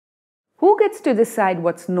Who gets to decide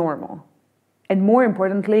what's normal? And more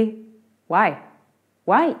importantly, why?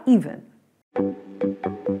 Why even?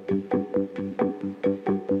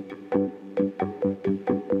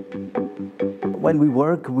 When we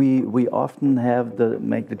work, we often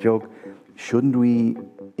make the joke, shouldn't we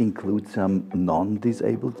include some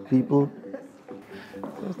non-disabled people?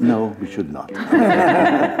 No, we should not.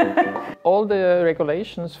 All the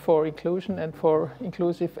regulations for inclusion and for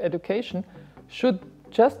inclusive education should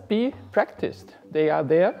just be practiced. They are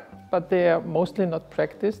there, but they are mostly not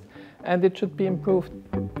practiced, and it should be improved.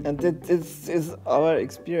 And this is our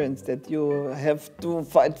experience, that you have to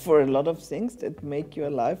fight for a lot of things that make your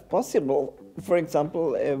life possible. For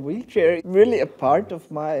example, a wheelchair is really a part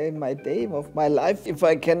of my day, of my life. If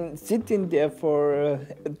I can sit in there for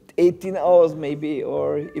 18 hours maybe,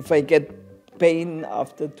 or if I get pain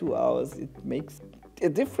after 2 hours, it makes a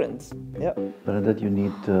difference. Yeah. Bernadette, you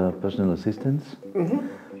need personal assistance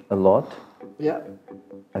a lot. Yeah.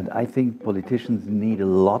 And I think politicians need a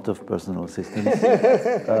lot of personal assistance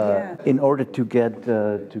in order to get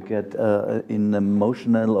in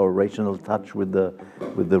emotional or rational touch with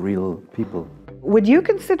the real people. Would you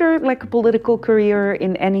consider like a political career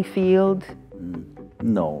in any field?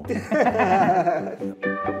 No.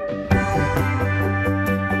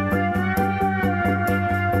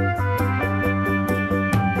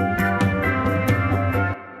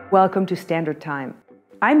 Welcome to Standard Time.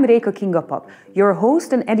 I'm Reiko Kingopop, your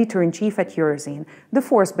host and editor-in-chief at Eurazine, the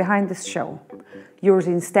force behind this show.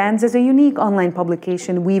 Eurazine stands as a unique online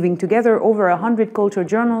publication weaving together over 100 cultural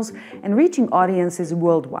journals and reaching audiences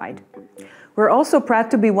worldwide. We're also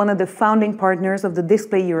proud to be one of the founding partners of the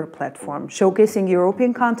Display Europe platform, showcasing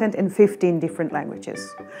European content in 15 different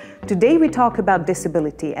languages. Today we talk about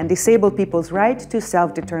disability and disabled people's right to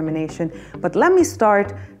self-determination, but let me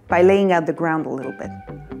start by laying out the ground a little bit.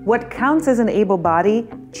 What counts as an able body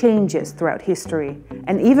changes throughout history,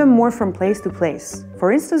 and even more from place to place.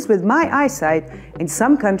 For instance, with my eyesight, in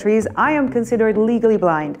some countries I am considered legally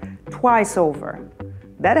blind twice over.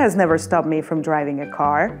 That has never stopped me from driving a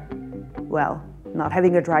car. Well, not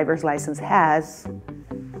having a driver's license has.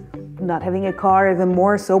 Not having a car even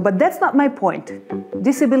more so, but that's not my point.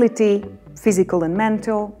 Disability, physical and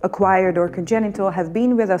mental, acquired or congenital, have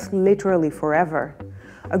been with us literally forever.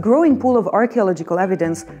 A growing pool of archaeological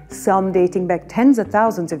evidence, some dating back tens of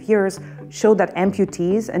thousands of years, show that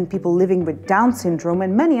amputees and people living with Down syndrome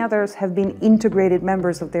and many others have been integrated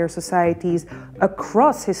members of their societies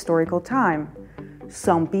across historical time.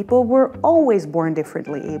 Some people were always born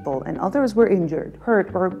differently able, and others were injured,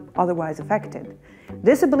 hurt, or otherwise affected.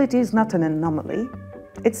 Disability is not an anomaly.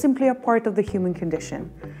 It's simply a part of the human condition.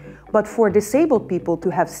 But for disabled people to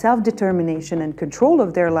have self-determination and control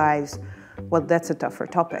of their lives, well, that's a tougher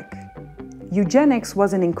topic. Eugenics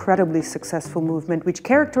was an incredibly successful movement which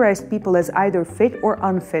characterized people as either fit or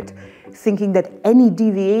unfit, thinking that any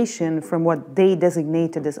deviation from what they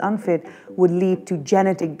designated as unfit would lead to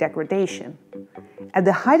genetic degradation. At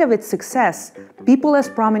the height of its success, people as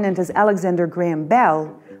prominent as Alexander Graham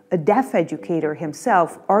Bell, a deaf educator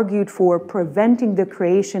himself, argued for preventing the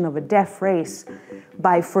creation of a deaf race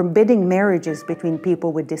by forbidding marriages between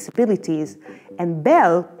people with disabilities, and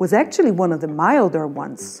Bell was actually one of the milder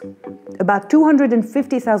ones. About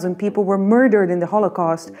 250,000 people were murdered in the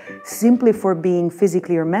Holocaust simply for being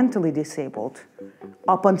physically or mentally disabled.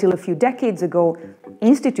 Up until a few decades ago,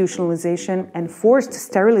 institutionalization and forced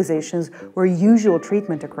sterilizations were usual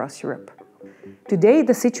treatment across Europe. Today,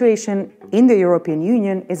 the situation in the European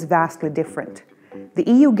Union is vastly different. The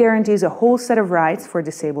EU guarantees a whole set of rights for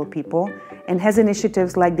disabled people and has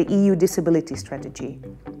initiatives like the EU Disability Strategy.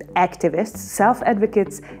 Activists,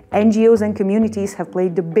 self-advocates, NGOs and communities have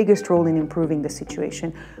played the biggest role in improving the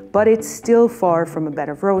situation, but it's still far from a bed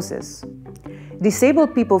of roses.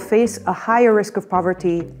 Disabled people face a higher risk of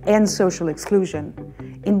poverty and social exclusion.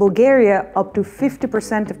 In Bulgaria, up to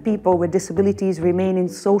 50% of people with disabilities remain in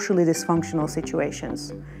socially dysfunctional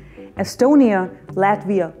situations. Estonia,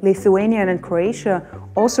 Latvia, Lithuania, and Croatia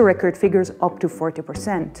also record figures up to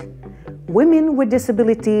 40%. Women with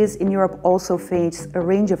disabilities in Europe also face a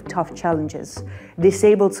range of tough challenges.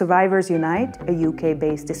 Disabled Survivors Unite, a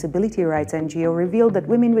UK-based disability rights NGO, revealed that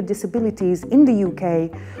women with disabilities in the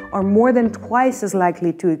UK are more than twice as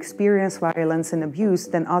likely to experience violence and abuse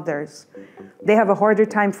than others. They have a harder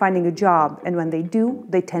time finding a job, and when they do,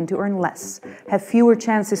 they tend to earn less, have fewer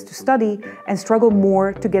chances to study, and struggle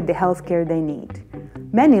more to get the health care they need.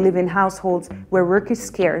 Many live in households where work is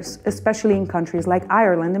scarce, especially in countries like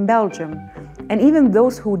Ireland and Belgium. And even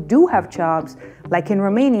those who do have jobs, like in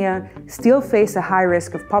Romania, still face a high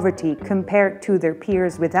risk of poverty compared to their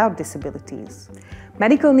peers without disabilities.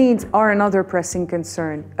 Medical needs are another pressing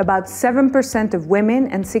concern. About 7% of women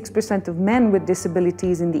and 6% of men with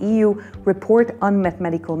disabilities in the EU report unmet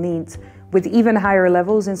medical needs, with even higher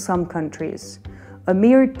levels in some countries. A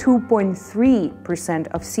mere 2.3%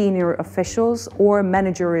 of senior officials or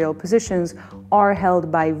managerial positions are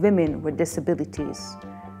held by women with disabilities.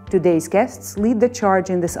 Today's guests lead the charge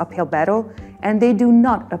in this uphill battle, and they do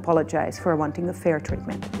not apologize for wanting a fair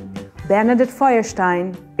treatment. Bernadette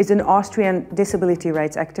Feuerstein is an Austrian disability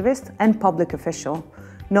rights activist and public official,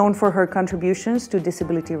 known for her contributions to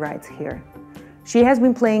disability rights here. She has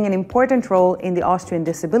been playing an important role in the Austrian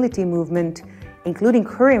disability movement, including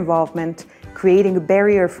her involvement creating a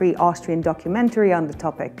barrier-free Austrian documentary on the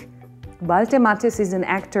topic. Walter Mattes is an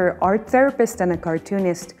actor, art therapist and a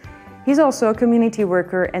cartoonist. He's also a community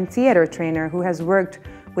worker and theater trainer who has worked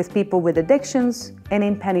with people with addictions and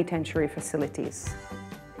in penitentiary facilities.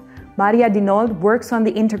 Maria Dinold works on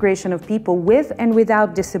the integration of people with and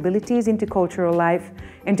without disabilities into cultural life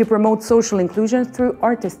and to promote social inclusion through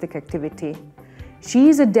artistic activity. She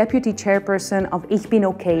is a deputy chairperson of Ich Bin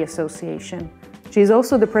Okay Association. She is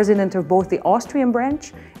also the president of both the Austrian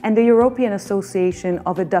branch and the European Association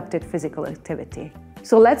of Adapted Physical Activity.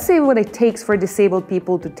 So let's see what it takes for disabled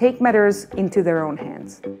people to take matters into their own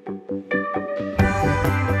hands.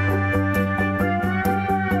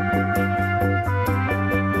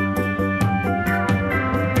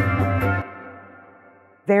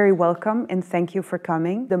 Very welcome and thank you for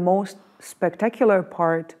coming. The most spectacular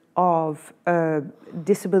part of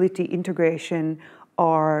disability integration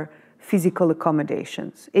are physical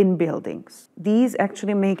accommodations in buildings. These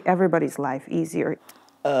actually make everybody's life easier.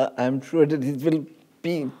 I'm sure that it will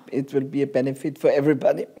be a benefit for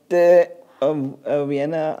everybody. The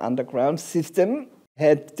Vienna underground system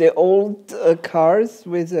had the old cars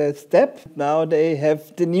with a step. Now they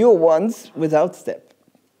have the new ones without step.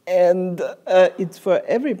 And it's for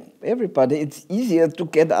everybody. It's easier to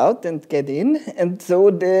get out and get in. And so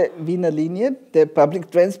the Wiener Linie, the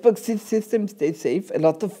public transport systems, they save a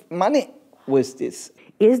lot of money with this.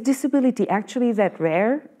 Is disability actually that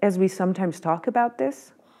rare, as we sometimes talk about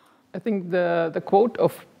this? I think the quote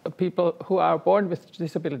of people who are born with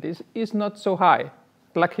disabilities is not so high,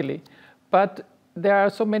 luckily. But there are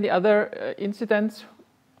so many other incidents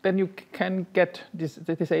then you can get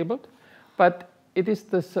disabled. But it is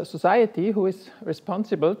the society who is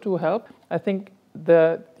responsible to help. I think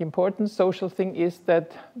the important social thing is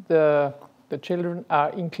that the children are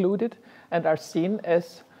included and are seen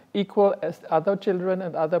as equal as other children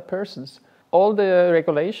and other persons. All the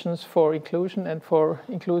regulations for inclusion and for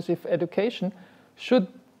inclusive education should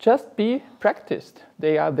just be practiced.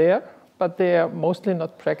 They are there, but they are mostly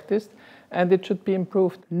not practiced, and it should be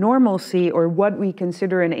improved. Normalcy, or what we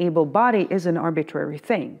consider an able body, is an arbitrary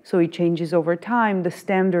thing. So it changes over time, the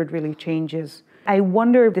standard really changes. I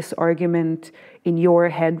wonder if this argument in your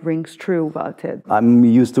head rings true, Walter. I'm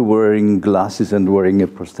used to wearing glasses and wearing a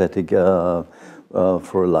prosthetic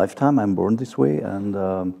for a lifetime. I'm born this way,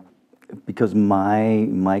 and because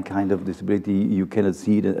my kind of disability, you cannot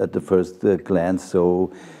see it at the first glance,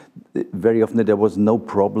 so very often there was no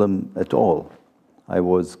problem at all. I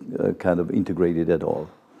was kind of integrated at all.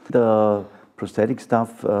 The prosthetic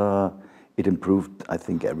stuff, it improved, I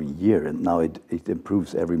think, every year, and now it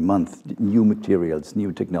improves every month. New materials,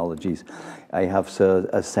 new technologies. I have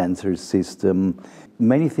a sensor system.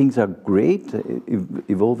 Many things are great,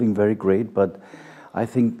 evolving very great, but I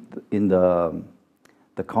think in the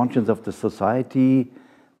conscience of the society,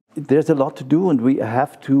 there's a lot to do, and we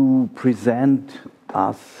have to present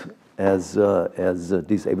us as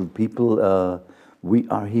disabled people. We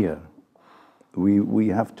are here. We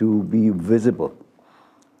have to be visible.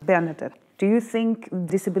 Bernadette, do you think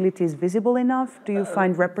disability is visible enough? Do you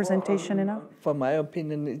find representation enough? For my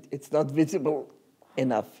opinion, it's not visible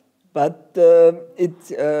enough, but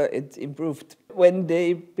it's improved. When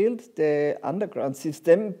they built the underground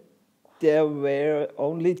system, there were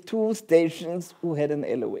only 2 stations who had an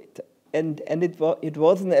elevator, and it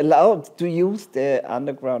wasn't allowed to use the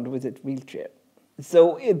underground with a wheelchair.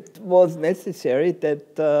 So it was necessary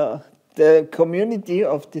that the community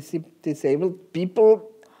of disabled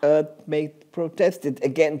people protested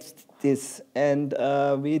against this, and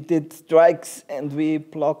we did strikes and we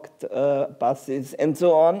blocked buses and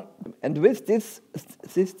so on. And with this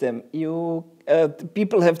system,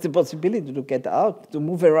 people have the possibility to get out, to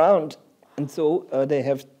move around, and so they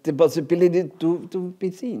have the possibility to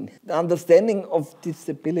be seen. The understanding of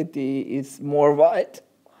disability is more wide.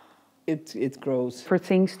 It grows. For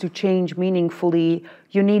things to change meaningfully,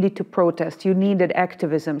 you needed to protest, you needed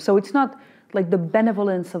activism. So it's not like the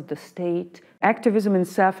benevolence of the state. Activism and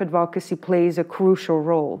self-advocacy plays a crucial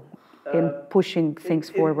role. in pushing things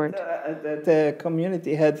forward? The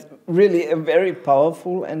community had really a very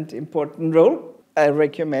powerful and important role. I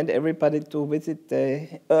recommend everybody to visit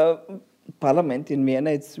the Parliament in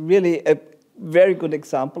Vienna. It's really a very good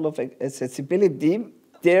example of accessibility.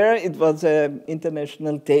 There it was an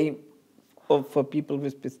International Day for people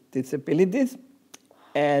with disabilities.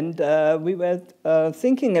 And we were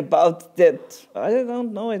thinking about that, I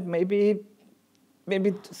don't know, it maybe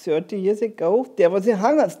 30 years ago, there was a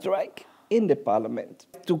hunger strike in the parliament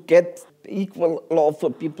to get equal law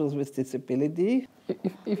for people with disability.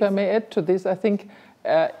 If I may add to this, I think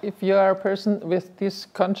if you are a person with this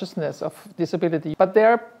consciousness of disability, but there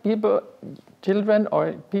are people, children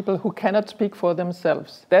or people who cannot speak for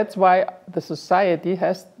themselves. That's why the society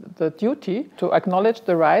has the duty to acknowledge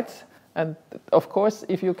the rights. And of course,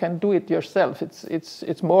 if you can do it yourself,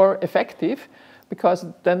 it's more effective, because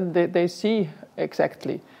then they see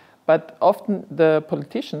exactly. But often the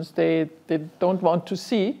politicians, they don't want to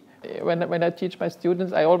see. When I teach my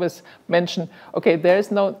students, I always mention, okay, there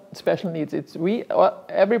is no special needs.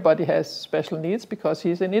 Everybody has special needs because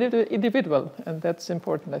he's an individual, and that's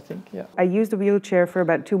important, I think. Yeah. I used a wheelchair for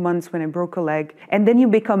about 2 months when I broke a leg, and then you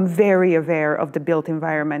become very aware of the built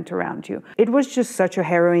environment around you. It was just such a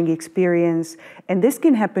harrowing experience, and this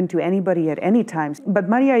can happen to anybody at any time. But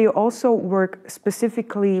Maria, you also work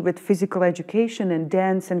specifically with physical education and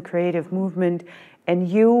dance and creative movement. And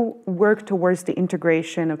you work towards the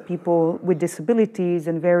integration of people with disabilities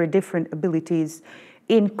and very different abilities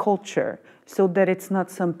in culture, so that it's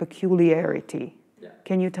not some peculiarity. Yeah.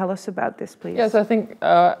 Can you tell us about this, please? Yes, I think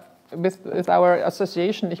with our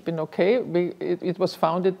association, Ich bin okay, it was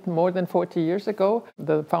founded more than 40 years ago.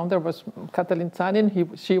 The founder was Katalin Zanin.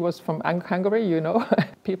 She was from Hungary, you know.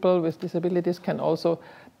 People with disabilities can also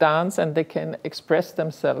dance and they can express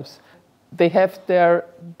themselves. They have their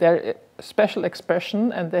special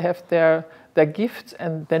expression, and they have their gifts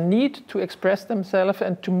and the need to express themselves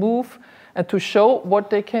and to move and to show what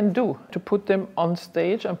they can do, to put them on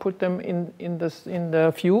stage and put them in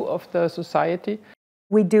the view of the society.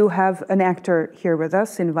 We do have an actor here with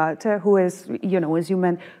us in Walter who is, you know, as you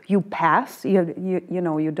meant, you pass,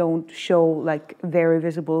 you don't show like very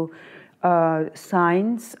visible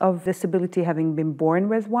signs of disability, having been born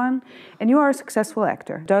with one, and you are a successful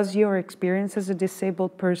actor. Does your experience as a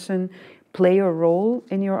disabled person play a role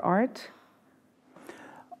in your art?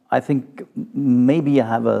 I think maybe I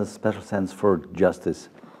have a special sense for justice,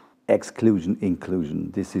 exclusion,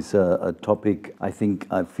 inclusion. This is a topic, I think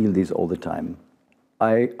I feel this all the time.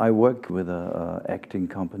 I work with an acting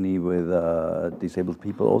company with disabled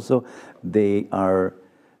people also. They are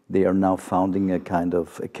now founding a kind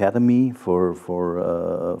of academy for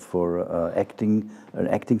acting, an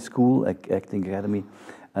acting school, acting academy,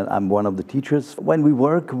 and I'm one of the teachers. When we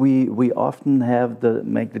work, we often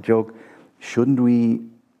make the joke, shouldn't we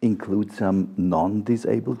include some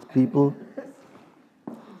non-disabled people?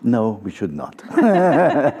 No, we should not.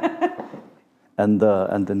 And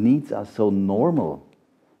the needs are so normal.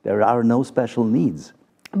 There are no special needs.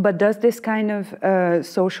 But does this kind of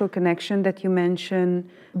social connection that you mentioned,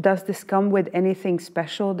 does this come with anything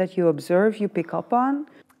special that you observe, you pick up on?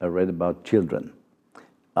 I read about children,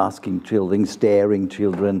 asking children, staring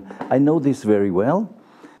children. I know this very well.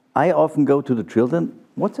 I often go to the children,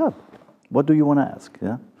 what's up? What do you want to ask?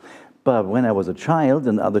 Yeah? But when I was a child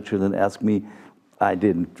and other children asked me, I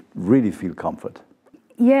didn't really feel comfort.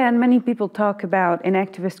 Yeah, and many people talk about in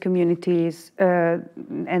activist communities and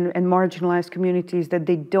marginalized communities that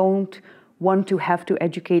they don't want to have to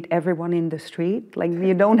educate everyone in the street. Like,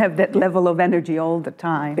 you don't have that level of energy all the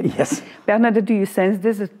time. Yes. Bernadette, do you sense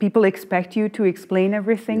this? That people expect you to explain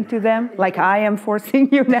everything to them? Like I am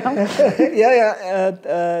forcing you now?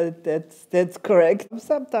 That's correct.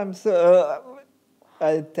 Sometimes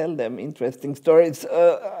I tell them interesting stories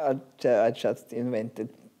I just invented.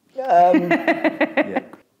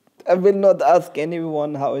 I will not ask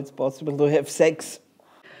anyone how it's possible to have sex.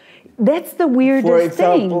 That's the weirdest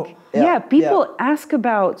thing. Yeah, people ask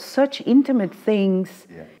about such intimate things.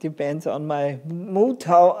 Yeah. Depends on my mood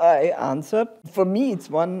how I answer. For me, it's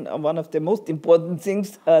one of the most important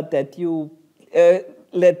things that you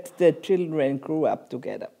let the children grow up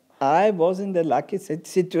together. I was in the lucky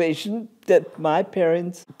situation that my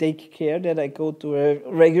parents take care that I go to a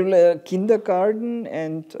regular kindergarten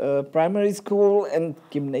and primary school and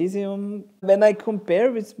gymnasium. When I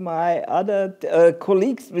compare with my other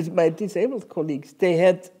colleagues, with my disabled colleagues, they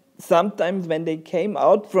had sometimes when they came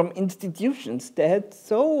out from institutions, they had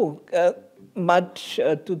so much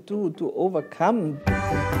to do to overcome.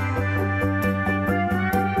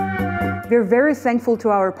 We're very thankful to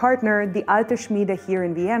our partner, the Alte Schmiede here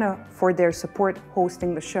in Vienna, for their support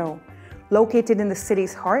hosting the show. Located in the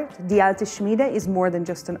city's heart, the Alte Schmiede is more than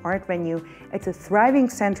just an art venue. It's a thriving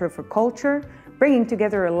center for culture, bringing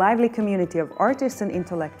together a lively community of artists and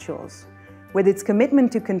intellectuals. With its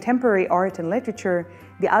commitment to contemporary art and literature,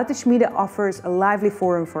 the Alte Schmiede offers a lively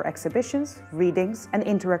forum for exhibitions, readings, and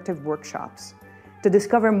interactive workshops. To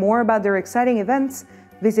discover more about their exciting events,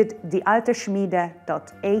 visit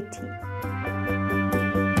thealteschmiede.at.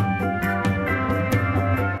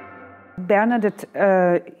 Bernadette,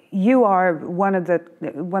 you are one of the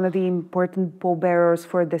important pallbearers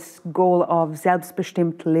for this goal of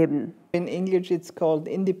Selbstbestimmt Leben. In English, it's called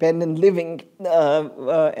independent living,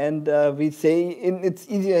 and we say it's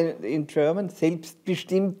easier in German,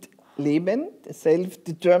 Selbstbestimmt Leben,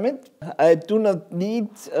 self-determined. I do not need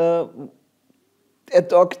a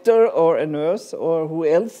doctor or a nurse or who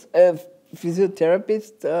else, a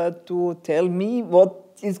physiotherapist, to tell me what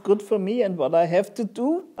is good for me and what I have to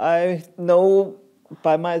do. I know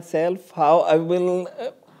by myself how I will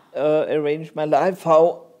arrange my life,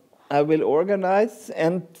 how I will organize.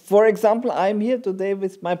 And for example, I'm here today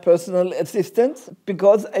with my personal assistant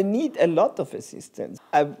because I need a lot of assistance.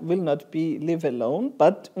 I will not live alone,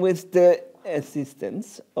 but with the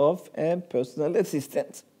assistance of a personal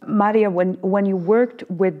assistant. Maria, when you worked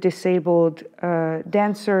with disabled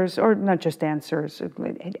dancers, or not just dancers,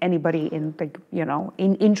 anybody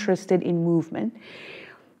interested in movement,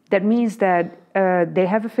 that means that they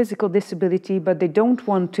have a physical disability, but they don't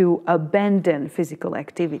want to abandon physical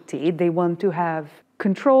activity. They want to have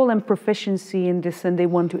control and proficiency in this, and they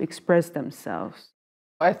want to express themselves.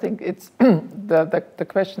 I think it's the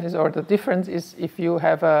question is, or the difference is, if you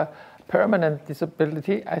have a permanent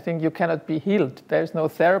disability, I think you cannot be healed. There's no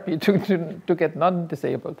therapy to get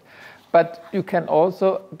non-disabled. But you can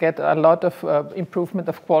also get a lot of improvement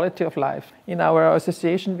of quality of life. In our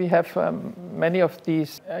association, we have many of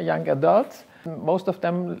these young adults. Most of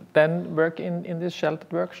them then work in this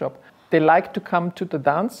sheltered workshop. They like to come to the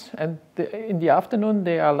dance, and in the afternoon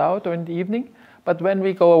they are allowed, or in the evening. But when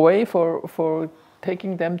we go away for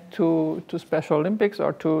taking them to Special Olympics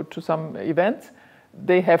or to some events,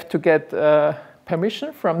 they have to get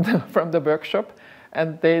permission from the workshop,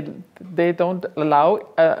 and they don't allow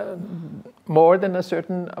more than a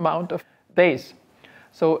certain amount of days.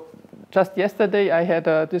 So just yesterday I had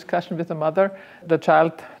a discussion with the mother. The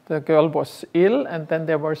girl was ill, and then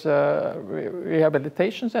there was a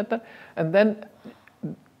rehabilitation center, and then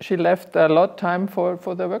she left a lot of time for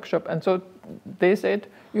the workshop, and so they said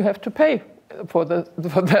you have to pay for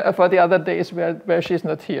the other days where she's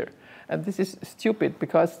not here. And this is stupid,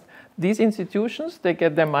 because these institutions, they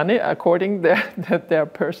get their money according that there are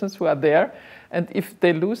persons who are there. And if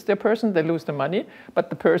they lose their person, they lose the money, but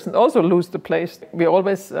the person also lose the place. We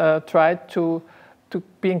always try to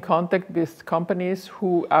be in contact with companies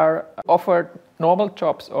who are offered normal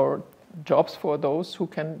jobs, or jobs for those who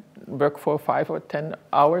can work for 5 or 10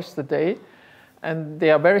 hours a day. And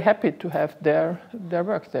they are very happy to have their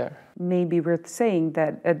work there. Maybe worth saying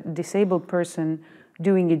that a disabled person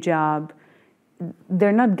doing a job,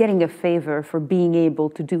 they're not getting a favor for being able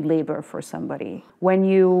to do labor for somebody. When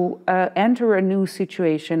you enter a new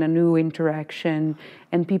situation, a new interaction,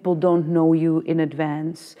 and people don't know you in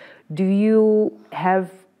advance, do you have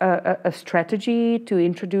a strategy to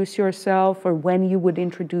introduce yourself, or when you would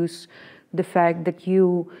introduce the fact that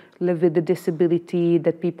you live with a disability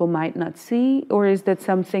that people might not see? Or is that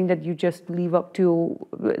something that you just leave up to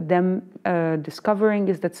them discovering?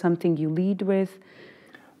 Is that something you lead with?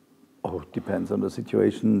 Oh, depends on the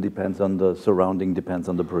situation, depends on the surrounding, depends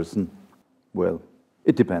on the person. Well,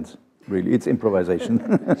 it depends, really. It's improvisation.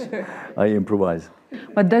 I improvise.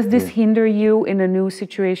 But does this hinder you in a new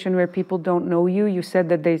situation where people don't know you? You said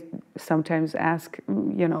that they sometimes ask,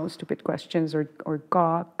 stupid questions or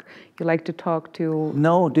gawk. You like to talk to...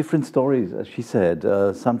 No, different stories, as she said.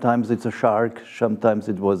 Sometimes it's a shark, sometimes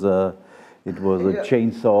it was a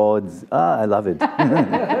chainsaw. I love it.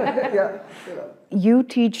 Yeah. You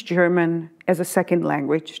teach German as a second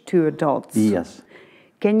language to adults. Yes.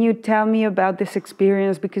 Can you tell me about this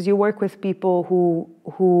experience? Because you work with people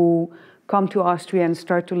who come to Austria and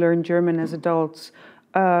start to learn German as adults,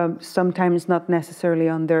 sometimes not necessarily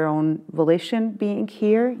on their own volition being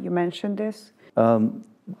here. You mentioned this.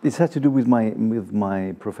 This has to do with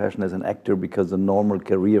my profession as an actor, because the normal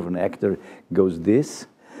career of an actor goes this,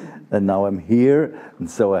 and now I'm here,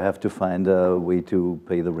 and so I have to find a way to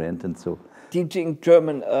pay the rent, and so. Teaching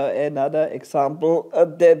German, another example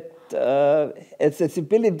that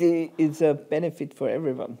accessibility is a benefit for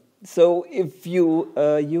everyone. So if you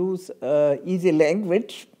use easy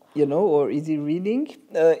language, or easy reading,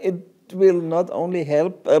 it will not only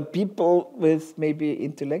help people with maybe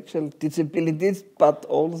intellectual disabilities, but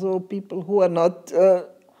also people who are not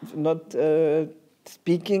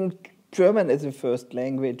speaking German as a first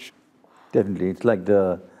language. Definitely, it's like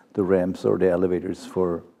the ramps or the elevators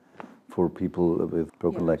for people with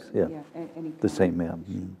broken legs. Yeah, the same. Yeah.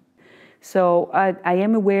 Mm. So I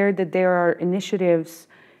am aware that there are initiatives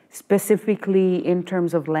specifically in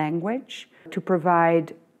terms of language to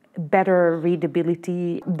provide better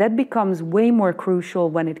readability. That becomes way more crucial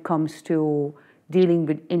when it comes to dealing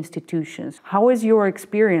with institutions. How is your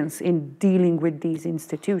experience in dealing with these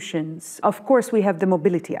institutions? Of course, we have the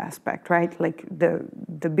mobility aspect, right? Like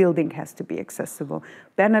the building has to be accessible.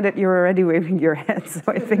 Bernadette, you're already waving your head, so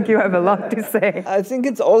I think you have a lot to say. I think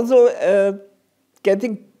it's also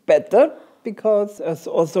getting better because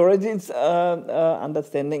authorities are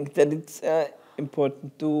understanding that it's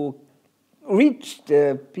important to reach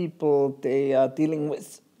the people they are dealing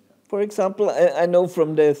with. For example, I know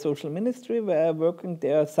from the social ministry where I'm working,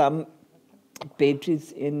 there are some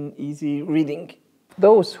pages in easy reading.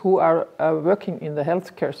 Those who are working in the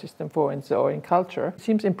healthcare system, for instance, or in culture, it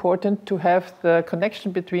seems important to have the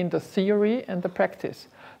connection between the theory and the practice,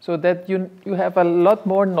 so that you have a lot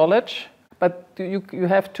more knowledge, but you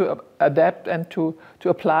have to adapt and to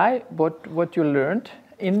apply what you learned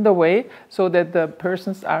in the way so that the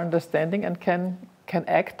persons are understanding and can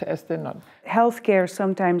act as they're not. Healthcare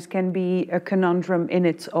sometimes can be a conundrum in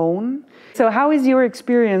its own. So how is your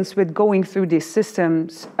experience with going through these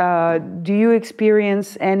systems? Do you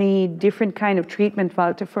experience any different kind of treatment,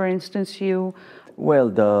 Walter, for instance, you? Well,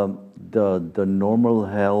 the normal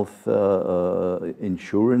health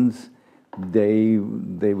insurance, they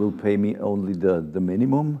will pay me only the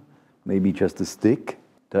minimum, maybe just a stick.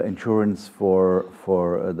 The insurance for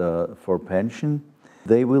pension,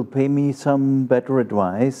 they will pay me some better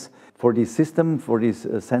advice. For this system, for this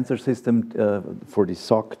sensor system, for this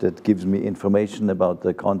sock that gives me information about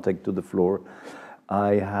the contact to the floor,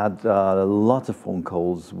 I had lots of phone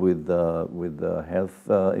calls with health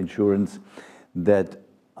insurance that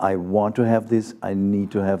I want to have this, I need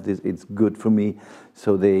to have this, it's good for me,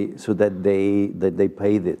 so that they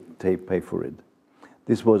pay for it.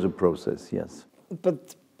 This was a process, yes.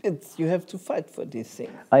 But you have to fight for these things.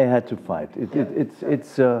 I had to fight.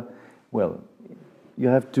 Well, you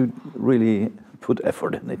have to really put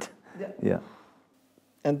effort in it. Yeah.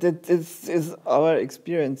 And that is our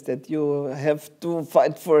experience, that you have to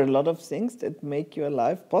fight for a lot of things that make your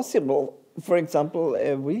life possible. For example,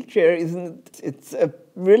 a wheelchair it's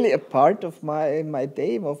really a part of my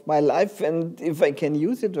day, of my life, and if I can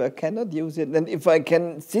use it or I cannot use it, and if I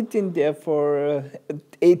can sit in there for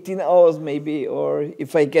 18 hours maybe, or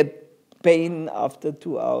if I get pain after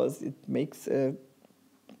 2 hours, it makes a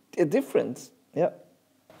difference. Yeah.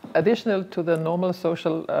 Additional to the normal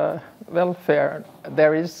social welfare,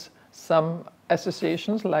 there is some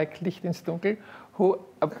associations like Licht ins Dunkel who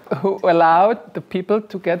allow the people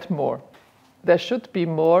to get more. There should be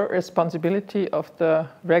more responsibility of the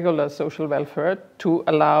regular social welfare to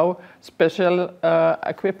allow special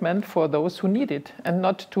equipment for those who need it, and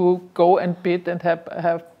not to go and bid and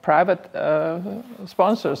have private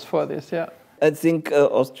sponsors for this. Yeah. I think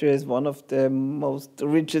Austria is one of the most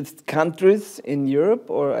richest countries in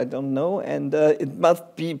Europe, or I don't know, and it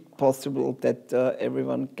must be possible that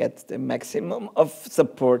everyone gets the maximum of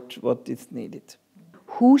support what is needed.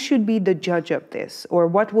 Who should be the judge of this, or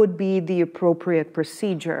what would be the appropriate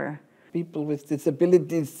procedure? People with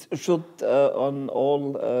disabilities should, on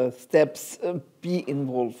all steps, be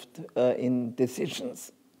involved in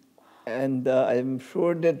decisions. And I'm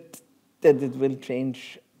sure that it will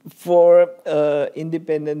change. For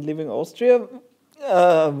independent Living Austria,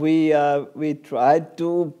 we try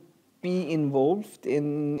to be involved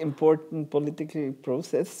in important political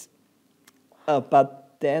process,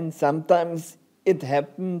 but then sometimes it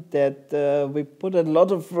happened that we put a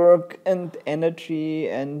lot of work and energy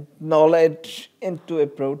and knowledge into a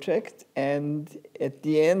project, and at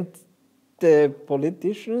the end the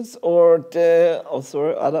politicians or the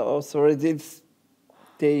other authorities,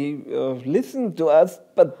 they listened to us,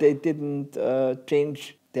 but they didn't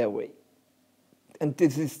change their way. And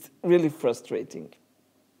this is really frustrating.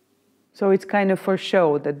 So it's kind of for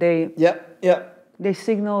show that they they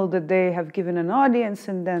signal that they have given an audience,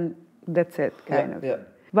 and then that's it, kind of. Yeah.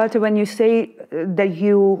 But when you say that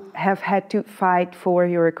you have had to fight for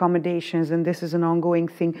your accommodations and this is an ongoing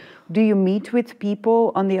thing, do you meet with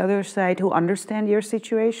people on the other side who understand your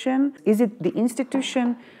situation? Is it the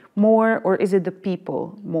institution more, or is it the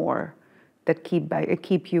people more that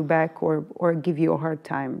keep you back or give you a hard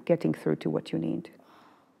time getting through to what you need?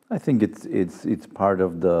 I think it's part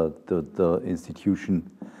of the institution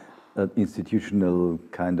institutional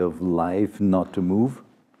kind of life not to move,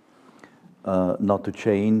 not to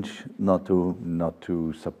change, not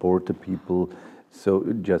to support the people, so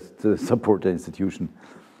just support the institution.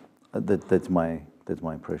 That's my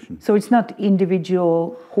impression. So it's not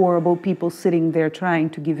individual horrible people sitting there trying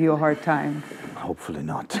to give you a hard time? Hopefully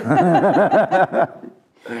not.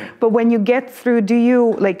 But when you get through,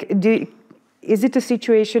 is it a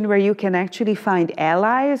situation where you can actually find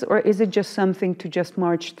allies, or is it just something to just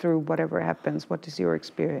march through whatever happens? What is your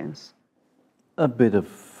experience? A bit of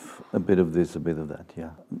this, a bit of that,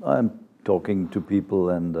 yeah. I'm talking to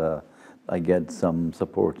people and I get some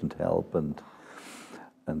support and help and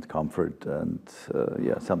comfort, and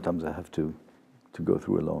yeah, sometimes I have to go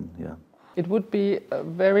through alone, yeah. It would be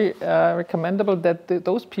very recommendable that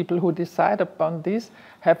those people who decide upon this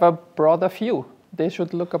have a broader view. They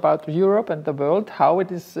should look about Europe and the world, how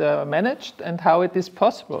it is managed and how it is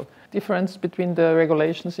possible. Difference between the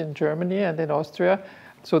regulations in Germany and in Austria,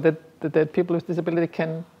 so that people with disability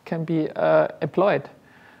can be employed.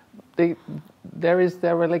 There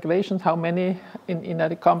are regulations how many in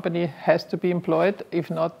a company has to be employed. If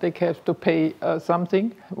not, they have to pay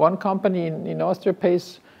something. One company in Austria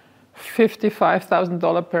pays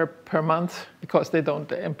 $55,000 per month because they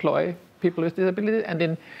don't employ people with disability. And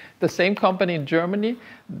in the same company in Germany,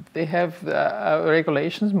 they have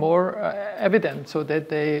regulations more evident, so that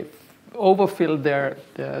they overfill their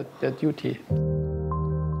duty.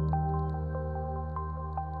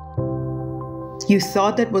 You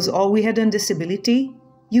thought that was all we had on disability?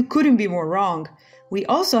 You couldn't be more wrong. We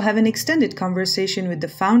also have an extended conversation with the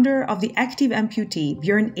founder of the Active Amputee,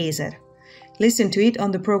 Björn Ezer. Listen to it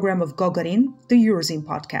on the program of Gagarin, the Eurozine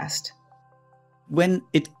podcast. When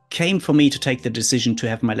it came for me to take the decision to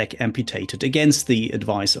have my leg amputated, against the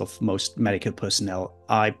advice of most medical personnel,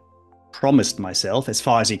 I promised myself, as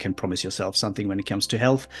far as you can promise yourself something when it comes to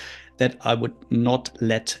health, that I would not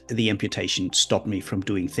let the amputation stop me from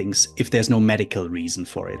doing things if there's no medical reason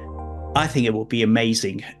for it. I think it would be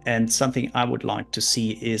amazing, and something I would like to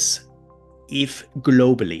see is if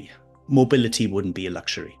globally mobility wouldn't be a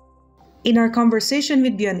luxury. In our conversation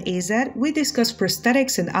with Björn Ezer, we discuss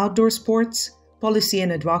prosthetics and outdoor sports, policy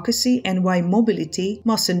and advocacy, and why mobility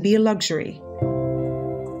mustn't be a luxury.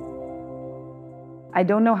 I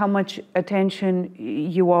don't know how much attention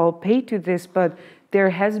you all pay to this, but there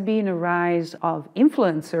has been a rise of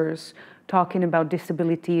influencers talking about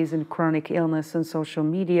disabilities and chronic illness on social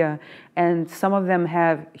media, and some of them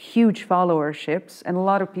have huge followerships, and a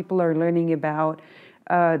lot of people are learning about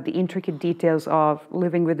the intricate details of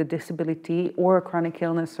living with a disability or a chronic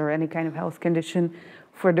illness or any kind of health condition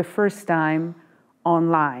for the first time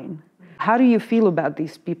online. How do you feel about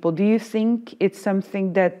these people? Do you think it's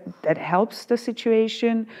something that helps the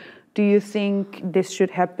situation? Do you think this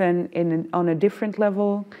should happen on a different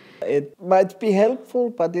level? It might be helpful,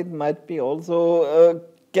 but it might be also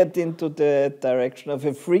get into the direction of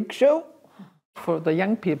a freak show. For the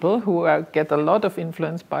young people who get a lot of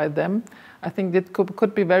influence by them, I think it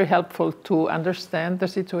could be very helpful to understand the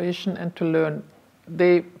situation and to learn.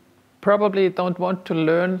 They probably don't want to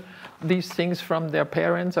learn these things from their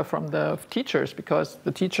parents or from the teachers, because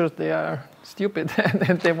the teachers, they are stupid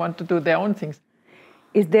and they want to do their own things.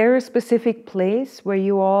 Is there a specific place where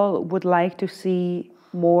you all would like to see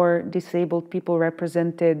more disabled people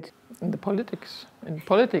represented? In the politics. In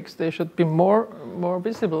politics, they should be more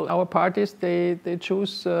visible. Our parties, they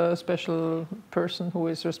choose a special person who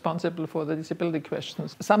is responsible for the disability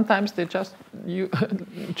questions. Sometimes they just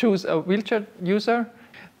choose a wheelchair user.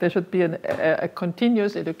 There should be a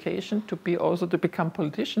continuous education to become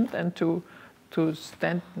politicians and to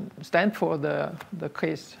stand for the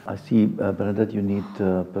case. I see, Bernadette, you need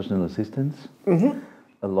personal assistance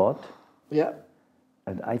a lot. Yeah.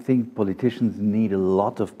 And I think politicians need a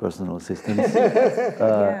lot of personal assistance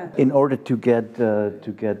in order to get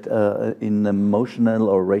in emotional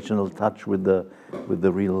or rational touch with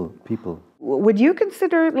the real people. Would you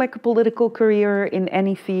consider like a political career in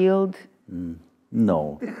any field?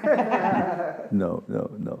 No.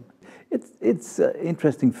 No. It's an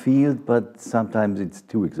interesting field, but sometimes it's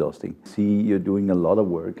too exhausting. See, you're doing a lot of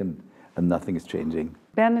work and nothing is changing.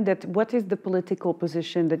 Bernadette, what is the political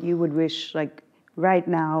position that you would wish, like, right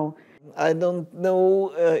now? I don't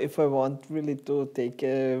know if I want really to take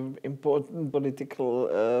an important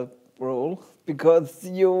political role, because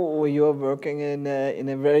you are working in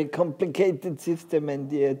a very complicated system,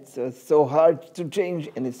 and it's so hard to change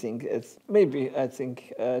anything. Maybe I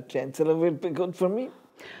think Chancellor will be good for me.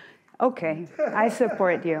 Okay, I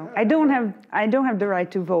support you. I don't have the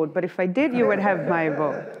right to vote, but if I did, you would have my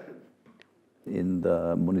vote. In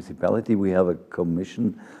the municipality, we have a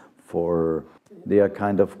commission they are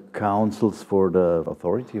kind of councils for the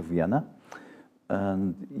authority of Vienna.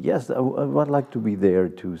 And yes, I would like to be there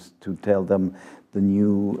to tell them the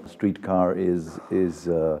new streetcar is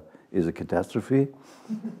a catastrophe.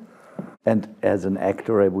 And as an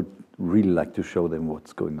actor, I would really like to show them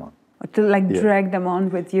what's going on. To drag them on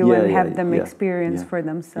with you and have them experience for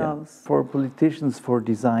themselves. Yeah. For politicians, for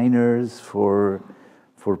designers, for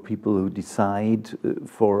people who decide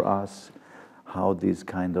for us how this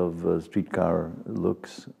kind of streetcar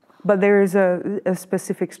looks. But there is a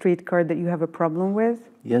specific streetcar that you have a problem with?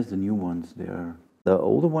 Yes, the new ones. The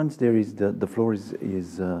older ones. There is the floor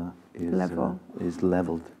is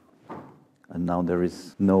leveled, and now there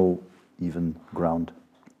is no even ground.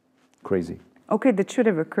 Crazy. Okay, that should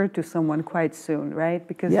have occurred to someone quite soon, right?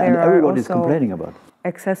 Because yeah, there and are everyone also is complaining about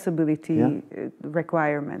accessibility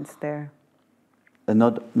requirements there. And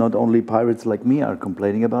not only pirates like me are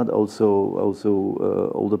complaining about,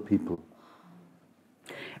 also older people.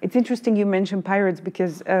 It's interesting you mentioned pirates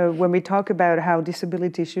because when we talk about how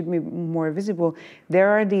disability should be more visible, there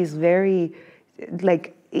are these very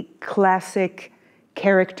classic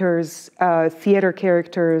characters, theater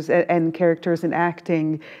characters and characters in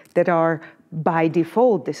acting that are by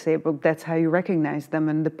default disabled. That's how you recognize them,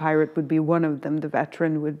 and the pirate would be one of them, the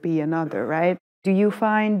veteran would be another, right? Do you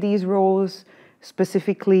find these roles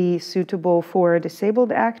specifically suitable for a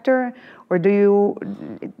disabled actor, or do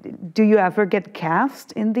you ever get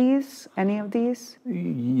cast in any of these?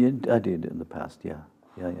 Yeah, I did in the past, yeah.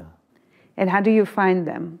 And how do you find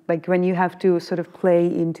them? Like when you have to sort of play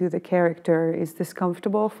into the character, is this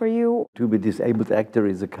comfortable for you? To be disabled actor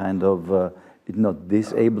is a kind of, it's not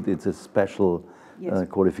disabled, it's a special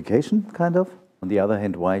qualification, kind of. On the other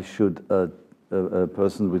hand, why should a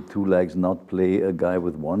person with two legs not play a guy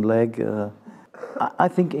with one leg? I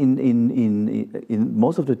think in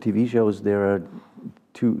most of the TV shows there are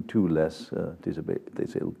two less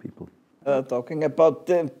disabled people. Talking about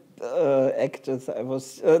the actors, I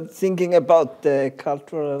was thinking about the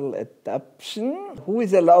cultural adaptation. Who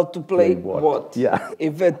is allowed to play what? Yeah.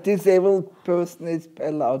 If a disabled person is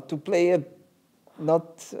allowed to play a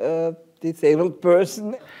not disabled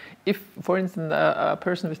person. If, for instance, a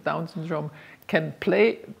person with Down syndrome can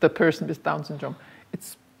play the person with Down syndrome,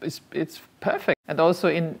 it's perfect. And also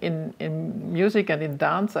in music and in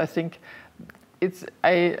dance, I think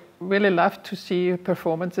I really love to see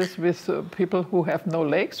performances with people who have no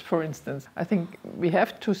legs, for instance. I think we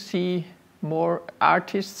have to see more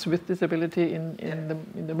artists with disability in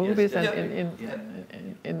the movies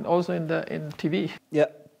and also in TV. Yeah,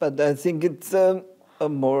 but I think it's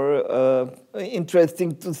more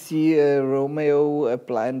interesting to see a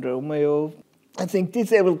blind Romeo. I think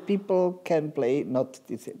disabled people can play not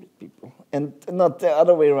disabled people, and not the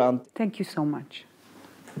other way around. Thank you so much.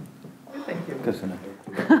 Thank you. Köszönöm.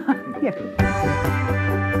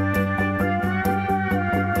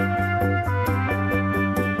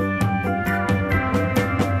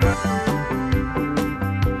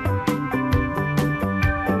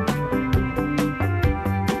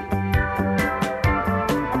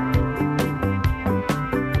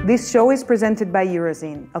 This show is presented by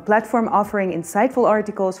Eurozine, a platform offering insightful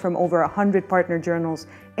articles from over 100 partner journals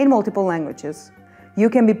in multiple languages. You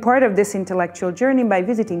can be part of this intellectual journey by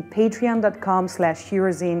visiting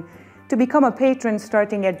patreon.com/Eurozine to become a patron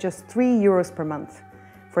starting at just €3 per month.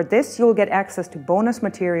 For this, you'll get access to bonus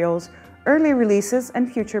materials, early releases,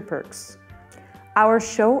 and future perks. Our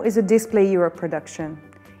show is a Display Europe production.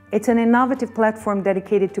 It's an innovative platform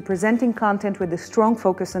dedicated to presenting content with a strong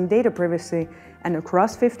focus on data privacy and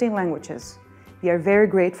across 15 languages. We are very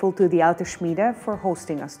grateful to the Alte Schmiede for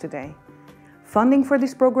hosting us today. Funding for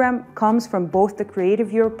this program comes from both the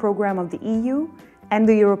Creative Europe program of the EU and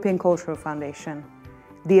the European Cultural Foundation.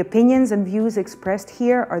 The opinions and views expressed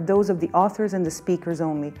here are those of the authors and the speakers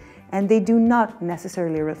only, and they do not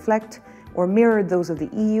necessarily reflect or mirror those of the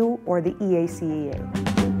EU or the EACEA.